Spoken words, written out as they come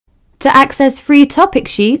To access free topic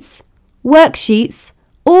sheets, worksheets,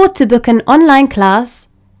 or to book an online class,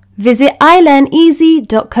 visit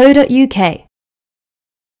ilearneasy.co.uk.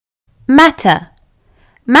 Matter.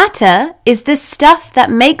 Matter is the stuff that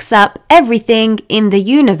makes up everything in the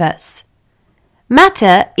universe.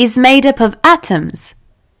 Matter is made up of atoms.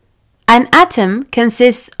 An atom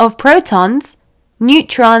consists of protons,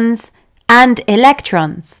 neutrons, and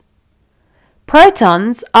electrons.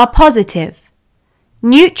 Protons are positive.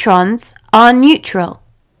 Neutrons are neutral.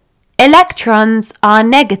 Electrons are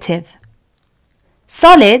negative.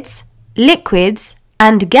 Solids, liquids,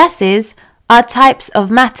 and gases are types of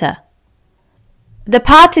matter. The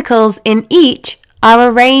particles in each are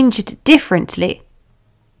arranged differently.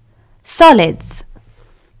 Solids.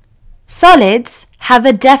 Solids have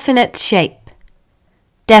a definite shape,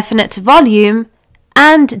 definite volume,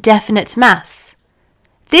 and definite mass.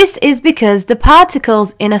 This is because the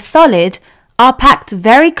particles in a solid are packed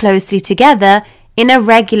very closely together in a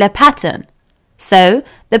regular pattern. So,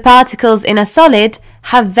 the particles in a solid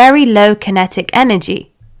have very low kinetic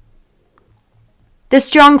energy. The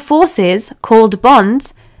strong forces, called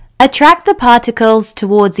bonds, attract the particles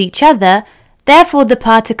towards each other, therefore the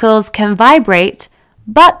particles can vibrate,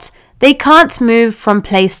 but they can't move from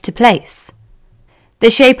place to place.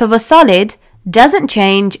 The shape of a solid doesn't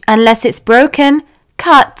change unless it's broken,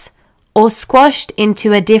 cut, or squashed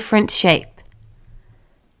into a different shape.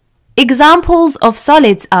 Examples of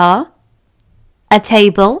solids are a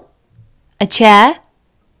table, a chair,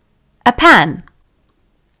 a pan.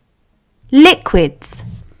 Liquids.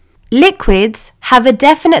 Liquids have a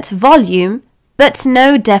definite volume but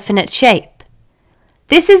no definite shape.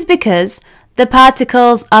 This is because the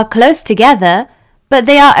particles are close together but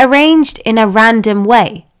they are arranged in a random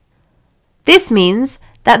way. This means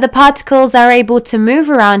that the particles are able to move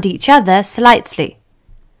around each other slightly.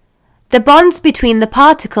 The bonds between the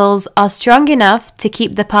particles are strong enough to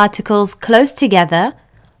keep the particles close together,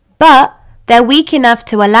 but they're weak enough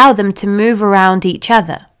to allow them to move around each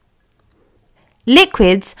other.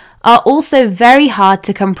 Liquids are also very hard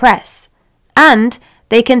to compress, and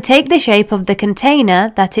they can take the shape of the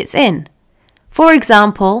container that it's in. For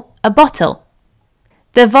example, a bottle.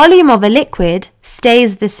 The volume of a liquid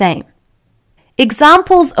stays the same.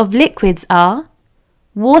 Examples of liquids are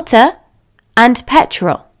water and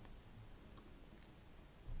petrol.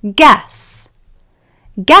 Gas.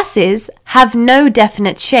 Gases have no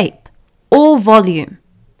definite shape or volume.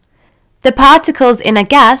 The particles in a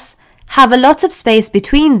gas have a lot of space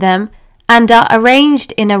between them and are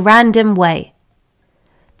arranged in a random way.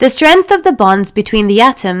 The strength of the bonds between the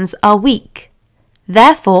atoms are weak.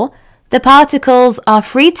 Therefore, the particles are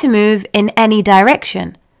free to move in any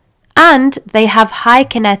direction, and they have high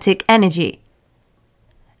kinetic energy.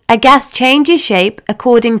 A gas changes shape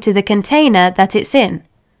according to the container that it's in.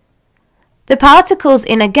 The particles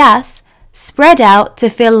in a gas spread out to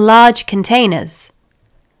fill large containers.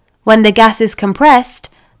 When the gas is compressed,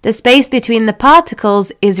 the space between the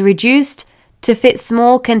particles is reduced to fit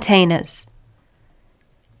small containers.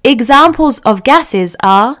 Examples of gases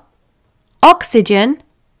are oxygen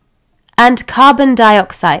and carbon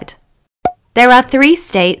dioxide. There are 3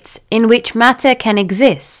 states in which matter can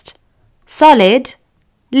exist: solid,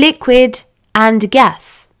 liquid, and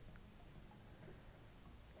gas.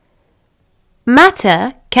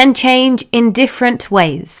 Matter can change in different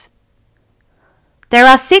ways. There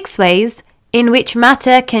are 6 ways in which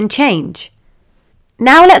matter can change.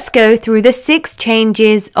 Now let's go through the 6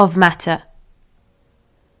 changes of matter.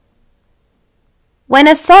 When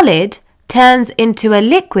a solid turns into a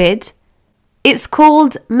liquid, it's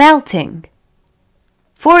called melting.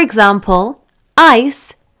 For example,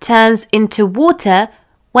 ice turns into water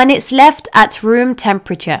when it's left at room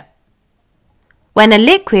temperature. When a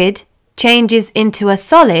liquid changes into a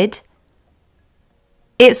solid,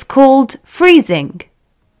 it's called freezing.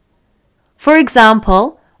 For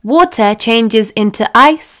example, water changes into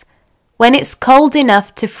ice when it's cold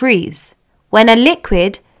enough to freeze. When a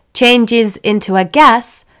liquid changes into a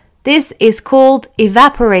gas, this is called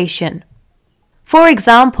evaporation. For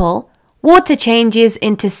example, water changes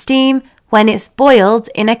into steam when it's boiled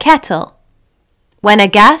in a kettle. When a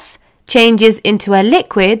gas changes into a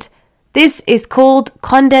liquid, this is called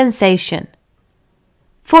condensation.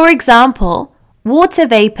 For example, water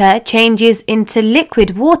vapor changes into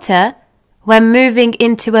liquid water when moving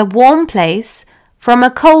into a warm place from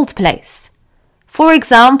a cold place. For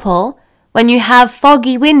example, when you have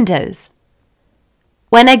foggy windows.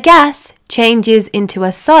 When a gas changes into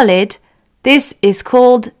a solid, this is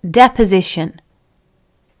called deposition.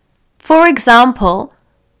 For example,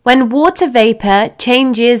 when water vapor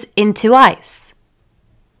changes into ice.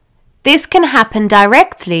 This can happen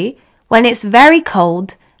directly when it's very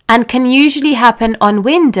cold and can usually happen on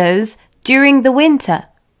windows during the winter.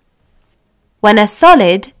 When a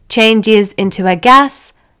solid changes into a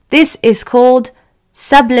gas, this is called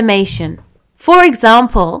sublimation. For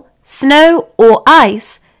example, snow or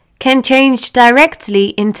ice can change directly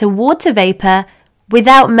into water vapor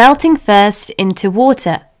without melting first into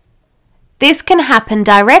water. This can happen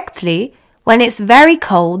directly when it's very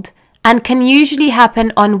cold and can usually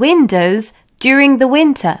happen on windows during the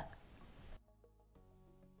winter.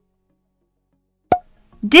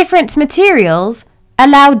 Different materials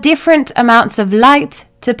allow different amounts of light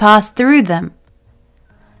to pass through them.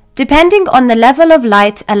 Depending on the level of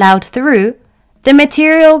light allowed through, the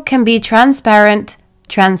material can be transparent,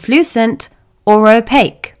 translucent, or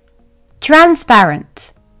opaque.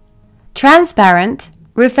 Transparent. Transparent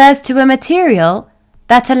refers to a material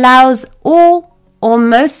that allows all or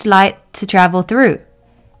most light to travel through.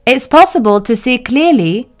 It's possible to see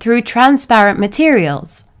clearly through transparent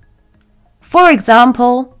materials. For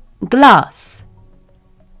example, glass.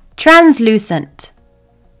 Translucent.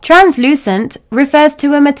 Translucent refers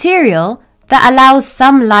to a material that allows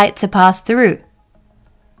some light to pass through.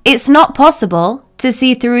 It's not possible to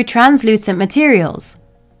see through translucent materials.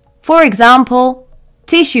 For example,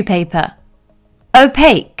 tissue paper.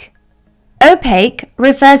 Opaque. Opaque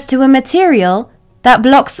refers to a material that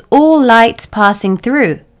blocks all light passing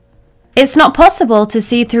through. It's not possible to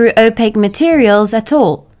see through opaque materials at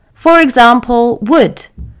all. For example, wood.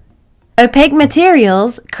 Opaque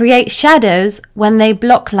materials create shadows when they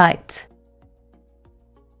block light.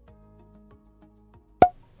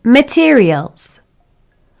 Materials.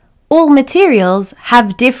 All materials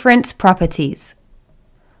have different properties.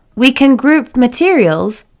 We can group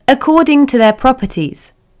materials according to their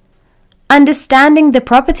properties. Understanding the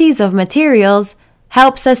properties of materials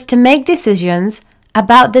helps us to make decisions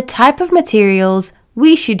about the type of materials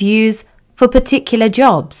we should use for particular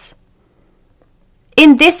jobs.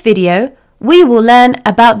 In this video, we will learn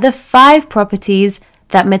about the 5 properties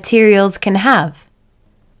that materials can have: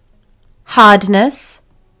 hardness,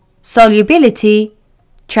 solubility,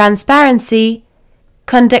 transparency,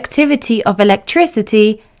 conductivity of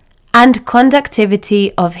electricity, and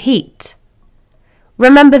conductivity of heat.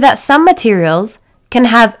 Remember that some materials can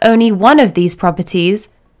have only one of these properties,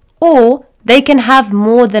 or they can have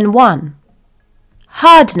more than one.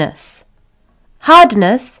 Hardness.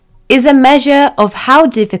 Hardness is a measure of how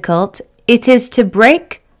difficult it is to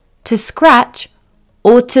break, to scratch,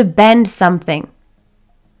 or to bend something.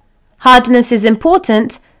 Hardness is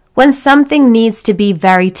important when something needs to be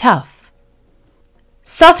very tough.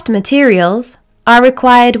 Soft materials are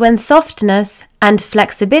required when softness and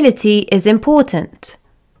flexibility is important.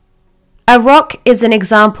 A rock is an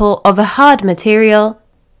example of a hard material,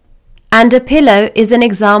 and a pillow is an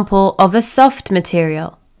example of a soft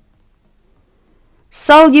material.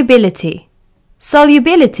 Solubility.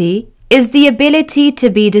 Solubility is the ability to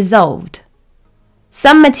be dissolved.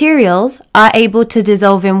 Some materials are able to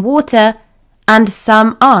dissolve in water and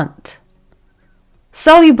some aren't.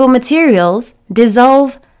 Soluble materials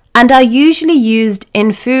dissolve and are usually used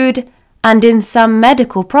in food and in some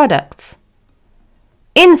medical products.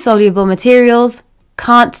 Insoluble materials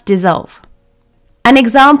can't dissolve. An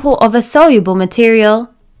example of a soluble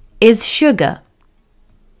material is sugar.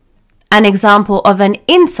 An example of an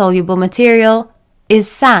insoluble material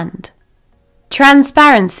is sand.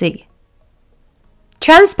 Transparency.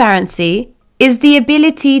 Transparency is the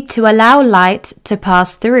ability to allow light to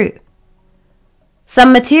pass through.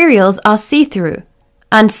 Some materials are see-through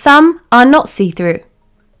and some are not see-through.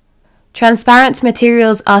 Transparent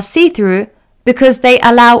materials are see-through because they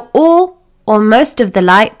allow all or most of the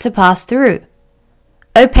light to pass through.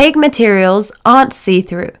 Opaque materials aren't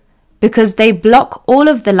see-through because they block all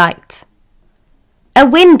of the light. A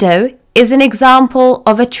window is an example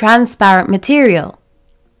of a transparent material.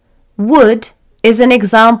 Wood is an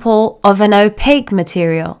example of an opaque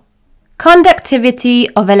material. Conductivity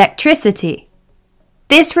of electricity.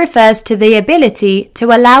 This refers to the ability to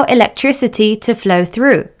allow electricity to flow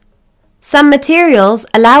through. Some materials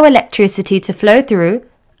allow electricity to flow through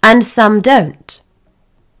and some don't.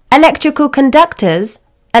 Electrical conductors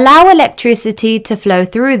allow electricity to flow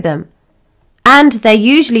through them, and they're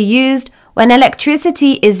usually used when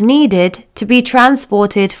electricity is needed to be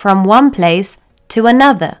transported from one place to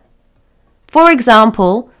another. For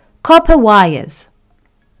example, copper wires.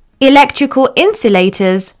 Electrical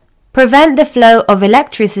insulators prevent the flow of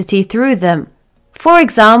electricity through them. For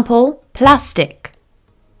example, plastic.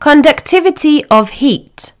 Conductivity of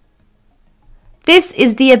heat. This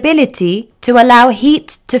is the ability to allow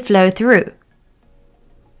heat to flow through.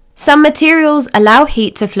 Some materials allow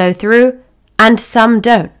heat to flow through and some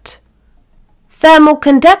don't. Thermal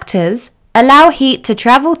conductors allow heat to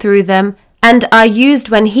travel through them and are used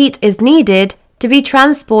when heat is needed to be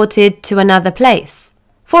transported to another place.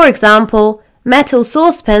 For example, metal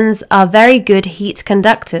saucepans are very good heat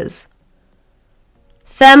conductors.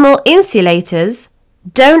 Thermal insulators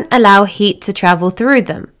don't allow heat to travel through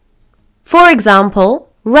them. For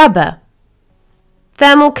example, rubber.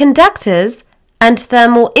 Thermal conductors and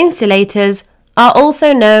thermal insulators are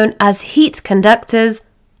also known as heat conductors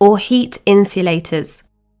or heat insulators.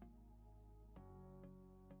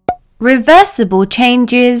 Reversible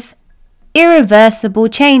changes, irreversible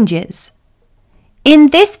changes. In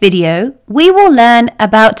this video, we will learn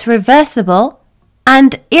about reversible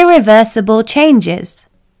and irreversible changes.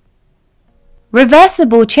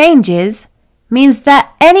 Reversible changes means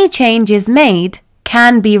that any changes made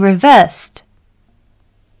can be reversed.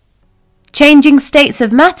 Changing states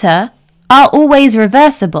of matter are always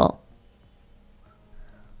reversible.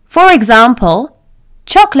 For example,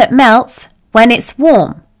 chocolate melts when it's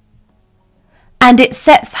warm, and it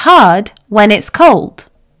sets hard when it's cold.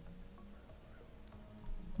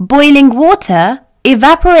 Boiling water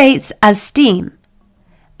evaporates as steam,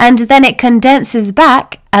 and then it condenses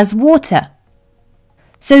back as water.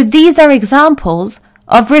 So these are examples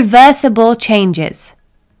of reversible changes.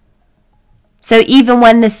 So even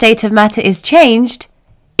when the state of matter is changed,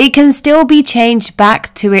 it can still be changed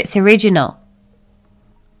back to its original.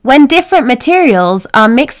 When different materials are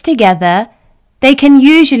mixed together, they can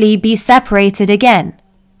usually be separated again.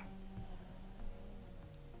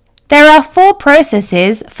 There are 4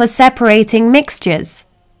 processes for separating mixtures.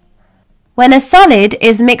 When a solid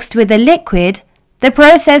is mixed with a liquid, the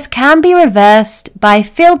process can be reversed by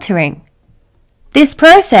filtering. This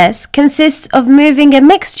process consists of moving a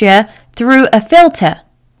mixture through a filter.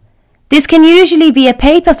 This can usually be a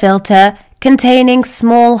paper filter containing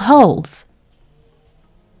small holes.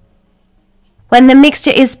 When the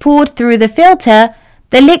mixture is poured through the filter,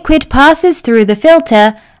 the liquid passes through the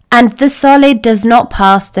filter and the solid does not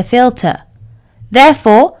pass the filter.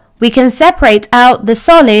 Therefore, we can separate out the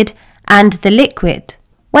solid and the liquid.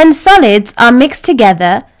 When solids are mixed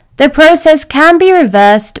together, the process can be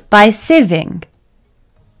reversed by sieving.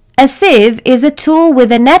 A sieve is a tool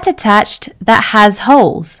with a net attached that has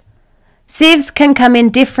holes. Sieves can come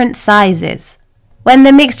in different sizes. When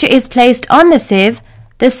the mixture is placed on the sieve,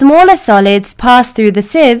 the smaller solids pass through the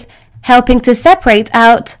sieve, helping to separate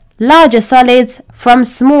out larger solids from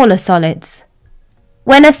smaller solids.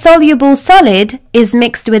 When a soluble solid is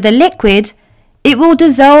mixed with a liquid, it will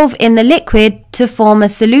dissolve in the liquid to form a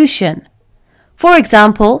solution. For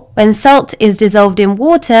example, when salt is dissolved in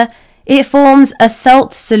water, it forms a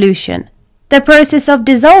salt solution. The process of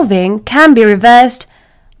dissolving can be reversed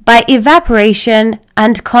by evaporation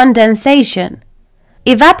and condensation.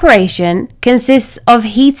 Evaporation consists of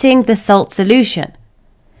heating the salt solution.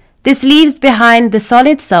 This leaves behind the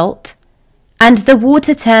solid salt, and the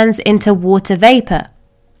water turns into water vapor.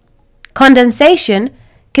 Condensation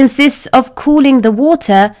consists of cooling the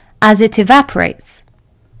water as it evaporates.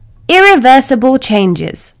 Irreversible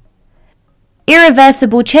changes.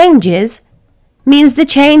 Irreversible changes means the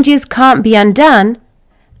changes can't be undone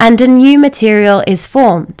and a new material is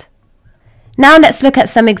formed. Now let's look at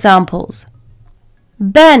some examples.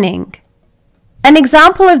 Burning. An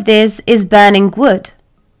example of this is burning wood.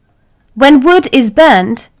 When wood is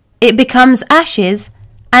burned, it becomes ashes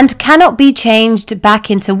and cannot be changed back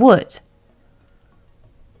into wood.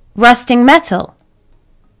 Rusting metal.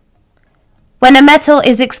 When a metal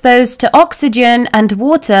is exposed to oxygen and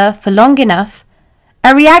water for long enough,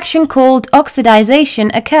 a reaction called oxidization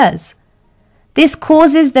occurs. This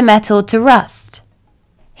causes the metal to rust.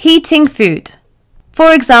 Heating food.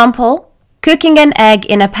 For example, cooking an egg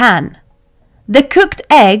in a pan. The cooked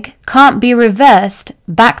egg can't be reversed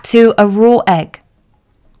back to a raw egg.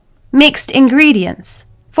 Mixed ingredients.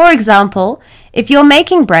 For example, if you're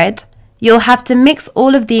making bread, you'll have to mix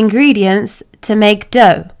all of the ingredients to make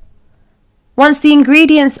dough. Once the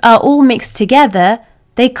ingredients are all mixed together,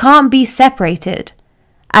 they can't be separated,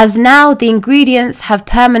 as now the ingredients have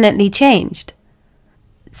permanently changed.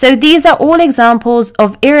 So these are all examples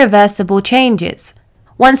of irreversible changes.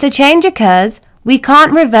 Once a change occurs, we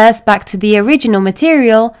can't reverse back to the original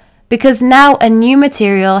material because now a new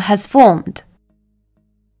material has formed.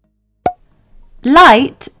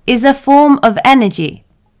 Light is a form of energy.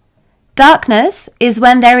 Darkness is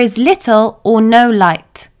when there is little or no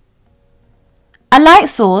light. A light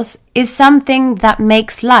source is something that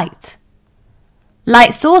makes light.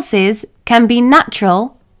 Light sources can be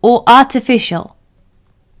natural or artificial.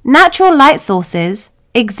 Natural light sources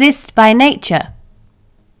exist by nature.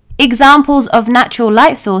 Examples of natural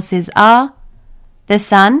light sources are the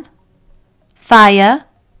sun, fire,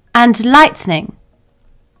 and lightning.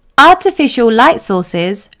 Artificial light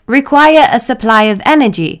sources require a supply of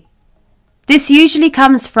energy. This usually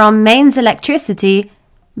comes from mains electricity,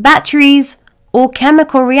 batteries, or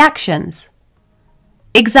chemical reactions.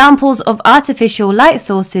 Examples of artificial light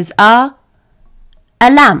sources are a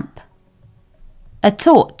lamp, a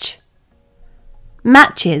torch,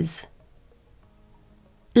 matches.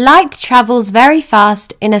 Light travels very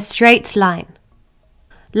fast in a straight line.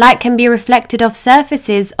 Light can be reflected off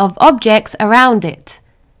surfaces of objects around it.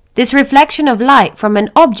 This reflection of light from an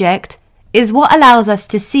object is what allows us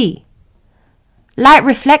to see. Light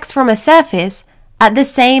reflects from a surface at the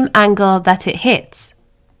same angle that it hits.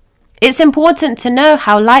 It's important to know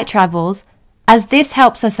how light travels, as this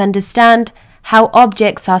helps us understand how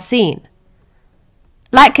objects are seen.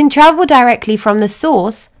 Light can travel directly from the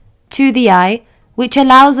source to the eye, which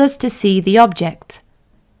allows us to see the object.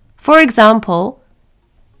 For example,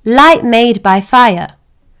 light made by fire.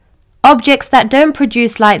 Objects that don't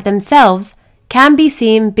produce light themselves can be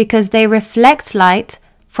seen because they reflect light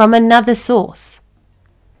from another source.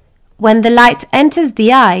 When the light enters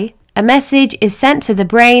the eye, a message is sent to the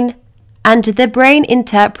brain, and the brain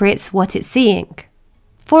interprets what it's seeing.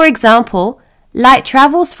 For example, light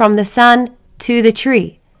travels from the sun to the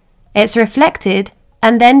tree. It's reflected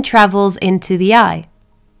and then travels into the eye.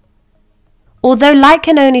 Although light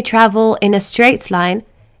can only travel in a straight line,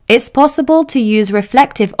 it's possible to use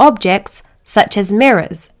reflective objects such as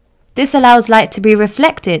mirrors. This allows light to be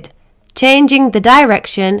reflected, changing the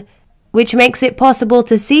direction, which makes it possible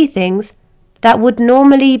to see things that would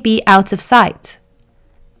normally be out of sight.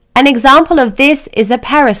 An example of this is a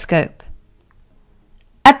periscope.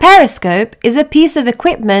 A periscope is a piece of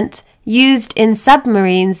equipment used in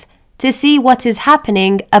submarines to see what is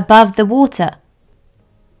happening above the water.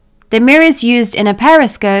 The mirrors used in a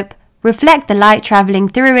periscope reflect the light traveling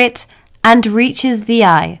through it and reaches the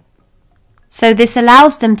eye. So this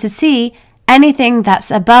allows them to see anything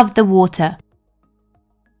that's above the water.